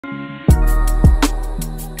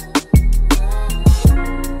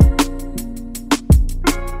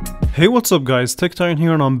Hey, what's up guys, TechTitan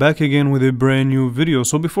here and I'm back again with a brand new video.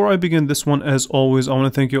 So before I begin this one, as always, I want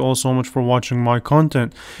to thank you all so much for watching my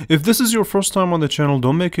content. If this is your first time on the channel,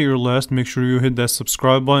 don't make it your last. Make sure you hit that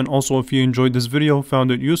subscribe button. Also, if you enjoyed this video,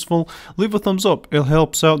 found it useful, leave a thumbs up. It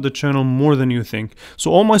helps out the channel more than you think.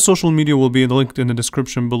 So all my social media will be linked in the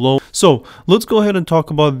description below. So let's go ahead and talk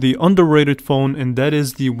about the underrated phone, and that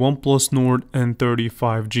is the OnePlus Nord N30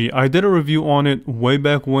 5G. I did a review on it way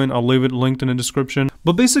back when. I'll leave it linked in the description.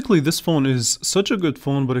 But basically, this phone is such a good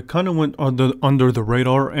phone, but it kind of went under the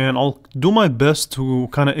radar, and I'll do my best to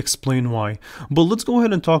kind of explain why. But let's go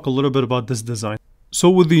ahead and talk a little bit about this design. So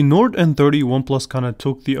with the Nord N30, OnePlus kind of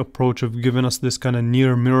took the approach of giving us this kind of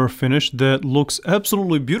near mirror finish that looks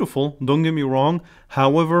absolutely beautiful, don't get me wrong.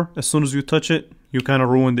 However, as soon as you touch it, you kind of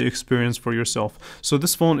ruin the experience for yourself. So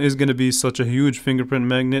this phone is going to be such a huge fingerprint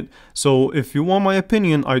magnet. So if you want my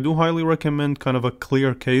opinion, I do highly recommend kind of a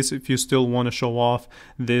clear case if you still want to show off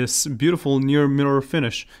this beautiful near mirror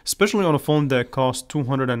finish, especially on a phone that costs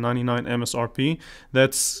 $299 MSRP.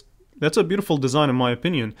 That's a beautiful design in my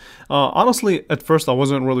opinion. Honestly, at first I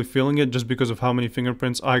wasn't really feeling it just because of how many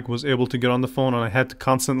fingerprints I was able to get on the phone, and I had to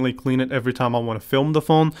constantly clean it every time I want to film the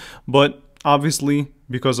phone. But obviously,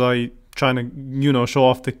 because I trying to, show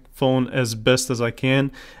off the phone as best as I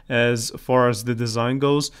can as far as the design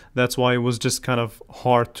goes, that's why it was just kind of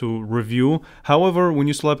hard to review. However, when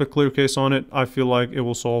you slap a clear case on it, I feel like it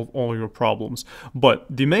will solve all your problems. But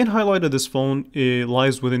the main highlight of this phone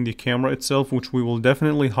lies within the camera itself, which we will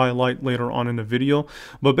definitely highlight later on in the video.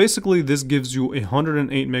 But basically, this gives you a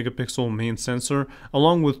 108 megapixel main sensor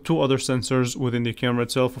along with two other sensors within the camera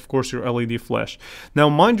itself, of course your LED flash. Now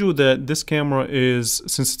mind you that this camera is,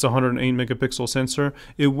 since it's a 108 megapixel sensor,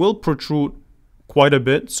 it will protrude quite a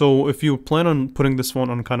bit. So if you plan on putting this phone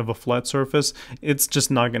on kind of a flat surface, it's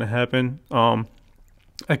just not going to happen.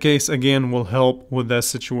 A case again will help with that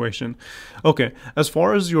situation. Okay, as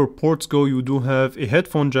far as your ports go, you do have a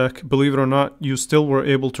headphone jack. Believe it or not, you still were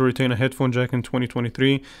able to retain a headphone jack in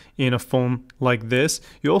 2023 in a phone like this.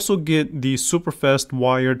 You also get the super fast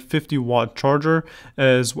wired 50-watt charger,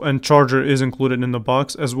 and charger is included in the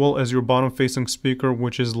box, as well as your bottom facing speaker,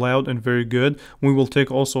 which is loud and very good. We will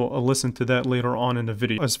take also a listen to that later on in the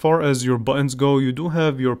video. As far as your buttons go, you do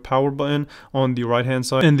have your power button on the right hand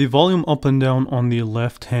side and the volume up and down on the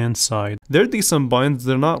left hand side. They're decent buttons.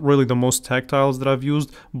 They're not really the most tactiles that I've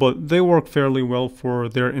used, but they work fairly well for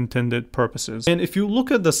their intended purposes. And if you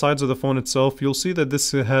look at the sides of the phone itself, you'll see that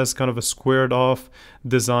this has kind of a squared off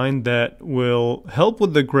design that will help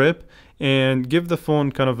with the grip and give the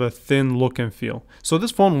phone kind of a thin look and feel. So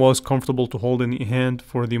this phone was comfortable to hold in the hand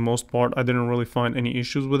for the most part. I didn't really find any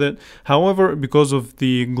issues with it. However, because of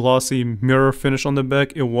the glossy mirror finish on the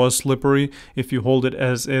back, it was slippery if you hold it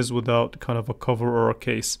as is without kind of a cover or a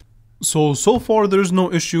case. So far there's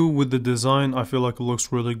no issue with the design. I feel like it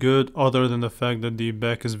looks really good, other than the fact that the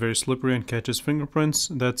back is very slippery and catches fingerprints.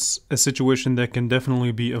 That's a situation that can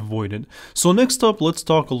definitely be avoided. So next up, let's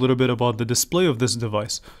talk a little bit about the display of this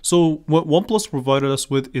device. So what OnePlus provided us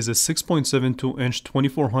with is a 6.72-inch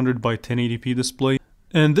 2400 by 1080p display.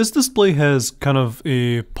 And this display has kind of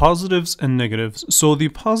a positives and negatives. So the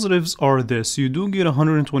positives are this: you do get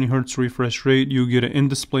 120 Hz refresh rate, you get an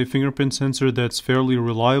in-display fingerprint sensor that's fairly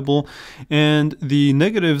reliable, and the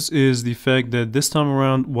negatives is the fact that this time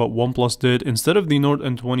around what OnePlus did, instead of the Nord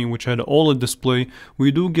N20 which had an OLED display,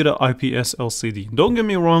 we do get an IPS LCD. Don't get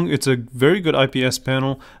me wrong, it's a very good IPS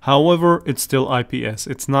panel, however it's still IPS.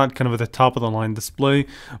 It's not kind of the top of the line display,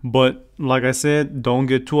 but like I said, don't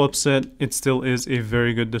get too upset. It still is a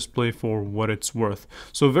very good display for what it's worth.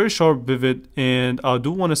 So very sharp, vivid, and I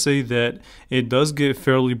do want to say that it does get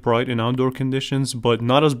fairly bright in outdoor conditions, but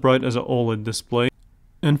not as bright as an OLED display.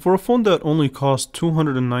 And for a phone that only costs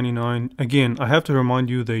 $299, again, I have to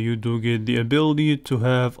remind you that you do get the ability to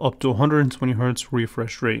have up to 120 Hz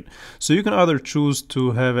refresh rate. So you can either choose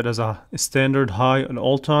to have it as a standard high at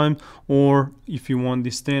all time, or if you want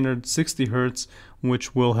the standard 60 Hz,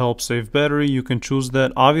 which will help save battery, you can choose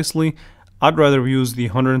that. Obviously, I'd rather use the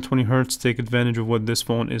 120 Hz, take advantage of what this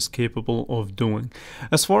phone is capable of doing.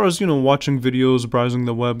 As far as, watching videos, browsing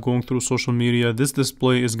the web, going through social media, this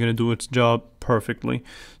display is going to do its job perfectly.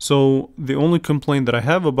 So the only complaint that I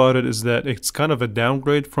have about it is that it's kind of a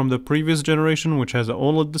downgrade from the previous generation, which has an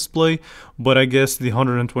OLED display, but I guess the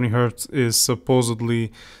 120 Hz is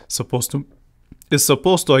supposed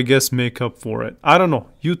to, I guess, make up for it. I don't know.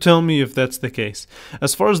 You tell me if that's the case.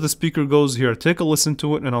 As far as the speaker goes, here, take a listen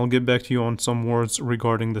to it and I'll get back to you on some words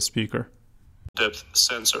regarding the speaker. depth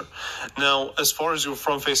sensor. Now, as far as your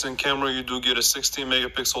front-facing camera, you do get a 16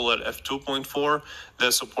 megapixel at f2.4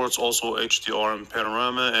 that supports also HDR and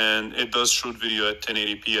panorama, and it does shoot video at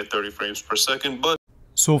 1080p at 30 frames per second, but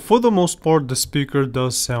so for the most part, the speaker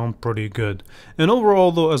does sound pretty good. And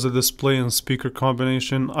overall though, as a display and speaker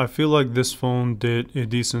combination, I feel like this phone did a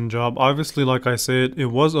decent job. Obviously, like I said, it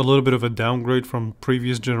was a little bit of a downgrade from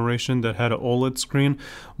previous generation that had an OLED screen,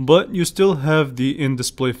 but you still have the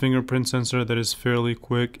in-display fingerprint sensor that is fairly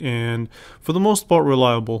quick and for the most part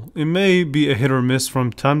reliable. It may be a hit or miss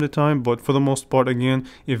from time to time, but for the most part, again,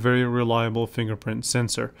 a very reliable fingerprint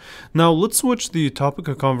sensor. Now let's switch the topic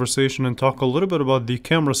of conversation and talk a little bit about the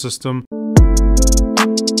camera system.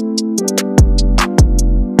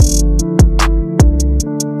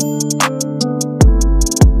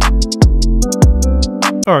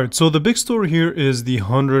 Alright, so the big story here is the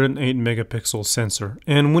 108 megapixel sensor.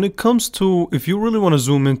 And when it comes to, if you really want to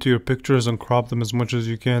zoom into your pictures and crop them as much as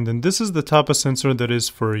you can, then this is the type of sensor that is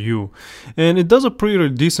for you. And it does a pretty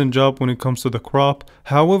decent job when it comes to the crop.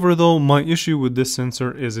 However though, my issue with this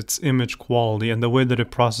sensor is its image quality and the way that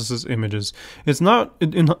it processes images. It's not,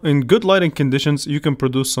 in good lighting conditions, you can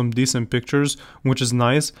produce some decent pictures, which is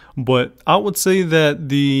nice, but I would say that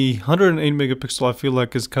the 108 megapixel I feel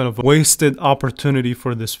like is kind of a wasted opportunity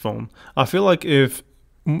for this phone. I feel like if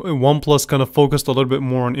OnePlus kind of focused a little bit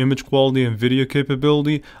more on image quality and video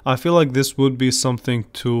capability, I feel like this would be something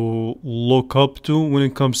to look up to when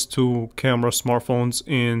it comes to camera smartphones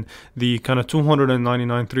in the kind of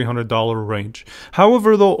 $299–300 range.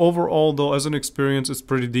 However though, overall though, as an experience, it's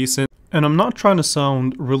pretty decent. And I'm not trying to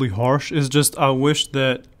sound really harsh, it's just I wish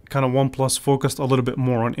that kind of OnePlus focused a little bit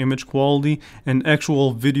more on image quality and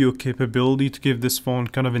actual video capability to give this phone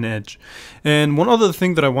kind of an edge. And one other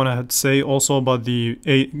thing that I want to say also about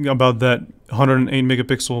that 108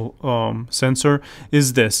 megapixel sensor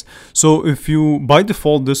is this. So if you, by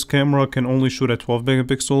default, this camera can only shoot at 12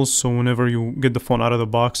 megapixels. So whenever you get the phone out of the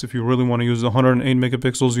box, if you really want to use the 108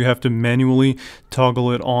 megapixels, you have to manually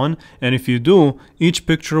toggle it on. And if you do, each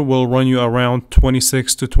picture will run you around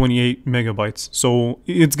 26 to 28 megabytes. So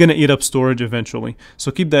it's going to eat up storage eventually.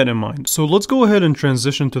 So keep that in mind. So let's go ahead and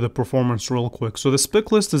transition to the performance real quick. So the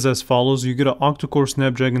spec list is as follows. You get an octa-core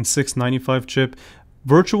Snapdragon 695 chip,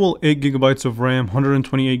 virtual 8 gigabytes of RAM,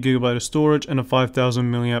 128 gigabyte of storage, and a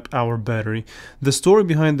 5000 milliamp hour battery. The story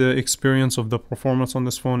behind the experience of the performance on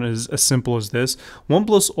this phone is as simple as this.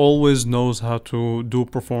 OnePlus always knows how to do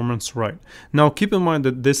performance right. Now keep in mind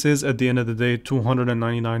that this is, at the end of the day,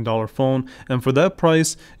 $299 phone, and for that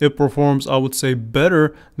price it performs, I would say,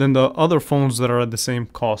 better than the other phones that are at the same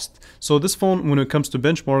cost. So this phone, when it comes to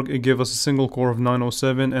benchmark, it gave us a single core of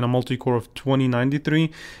 907 and a multi-core of 2093,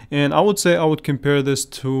 and I would say I would compare this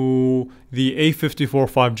to the A54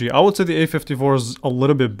 5G. I would say the A54 is a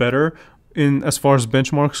little bit better in as far as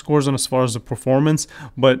benchmark scores and as far as the performance,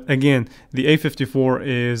 but again, the A54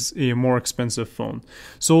 is a more expensive phone.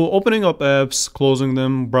 So opening up apps, closing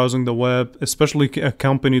them, browsing the web, especially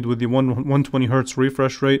accompanied with the 120 Hz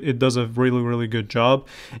refresh rate, it does a really good job.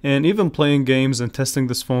 And even playing games and testing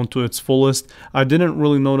this phone to its fullest, I didn't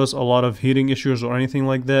really notice a lot of heating issues or anything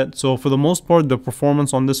like that. So for the most part, the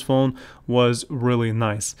performance on this phone was really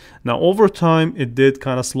nice. Now over time, it did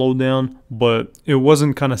kind of slow down, but it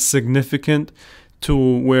wasn't kind of significant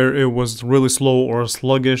to where it was really slow or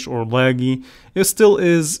sluggish or laggy. It still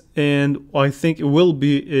is, and I think it will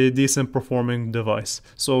be a decent performing device.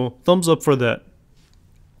 So thumbs up for that.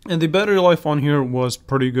 And the battery life on here was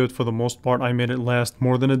pretty good for the most part. I made it last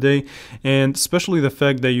more than a day, and especially the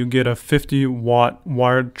fact that you get a 50-watt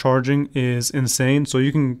wired charging is insane. So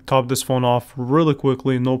you can top this phone off really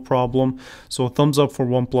quickly, no problem. So thumbs up for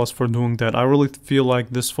OnePlus for doing that. I really feel like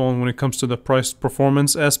this phone, when it comes to the price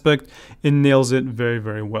performance aspect, it nails it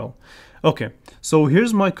very well. Okay, so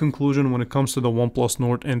here's my conclusion when it comes to the OnePlus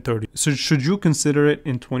Nord N30. So should you consider it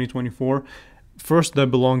in 2024? First,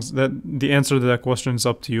 the answer to that question is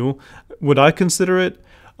up to you. Would I consider it?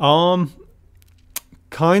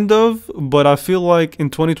 Kind of, but I feel like in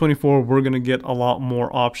 2024 we're gonna get a lot more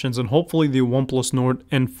options, and hopefully the OnePlus Nord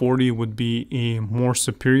N40 would be a more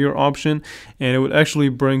superior option, and it would actually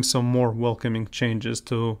bring some more welcoming changes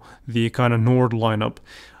to the kind of Nord lineup.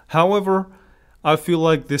 However, I feel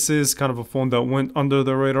like this is kind of a phone that went under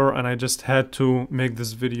the radar, and I just had to make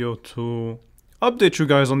this video to update you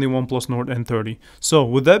guys on the OnePlus Nord N30. So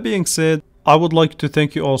with that being said, I would like to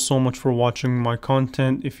thank you all so much for watching my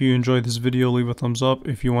content. If you enjoyed this video, leave a thumbs up.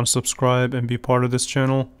 If you want to subscribe and be part of this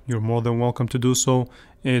channel, you're more than welcome to do so.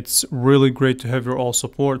 It's really great to have your all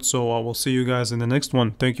support, so I will see you guys in the next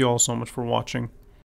one. Thank you all so much for watching.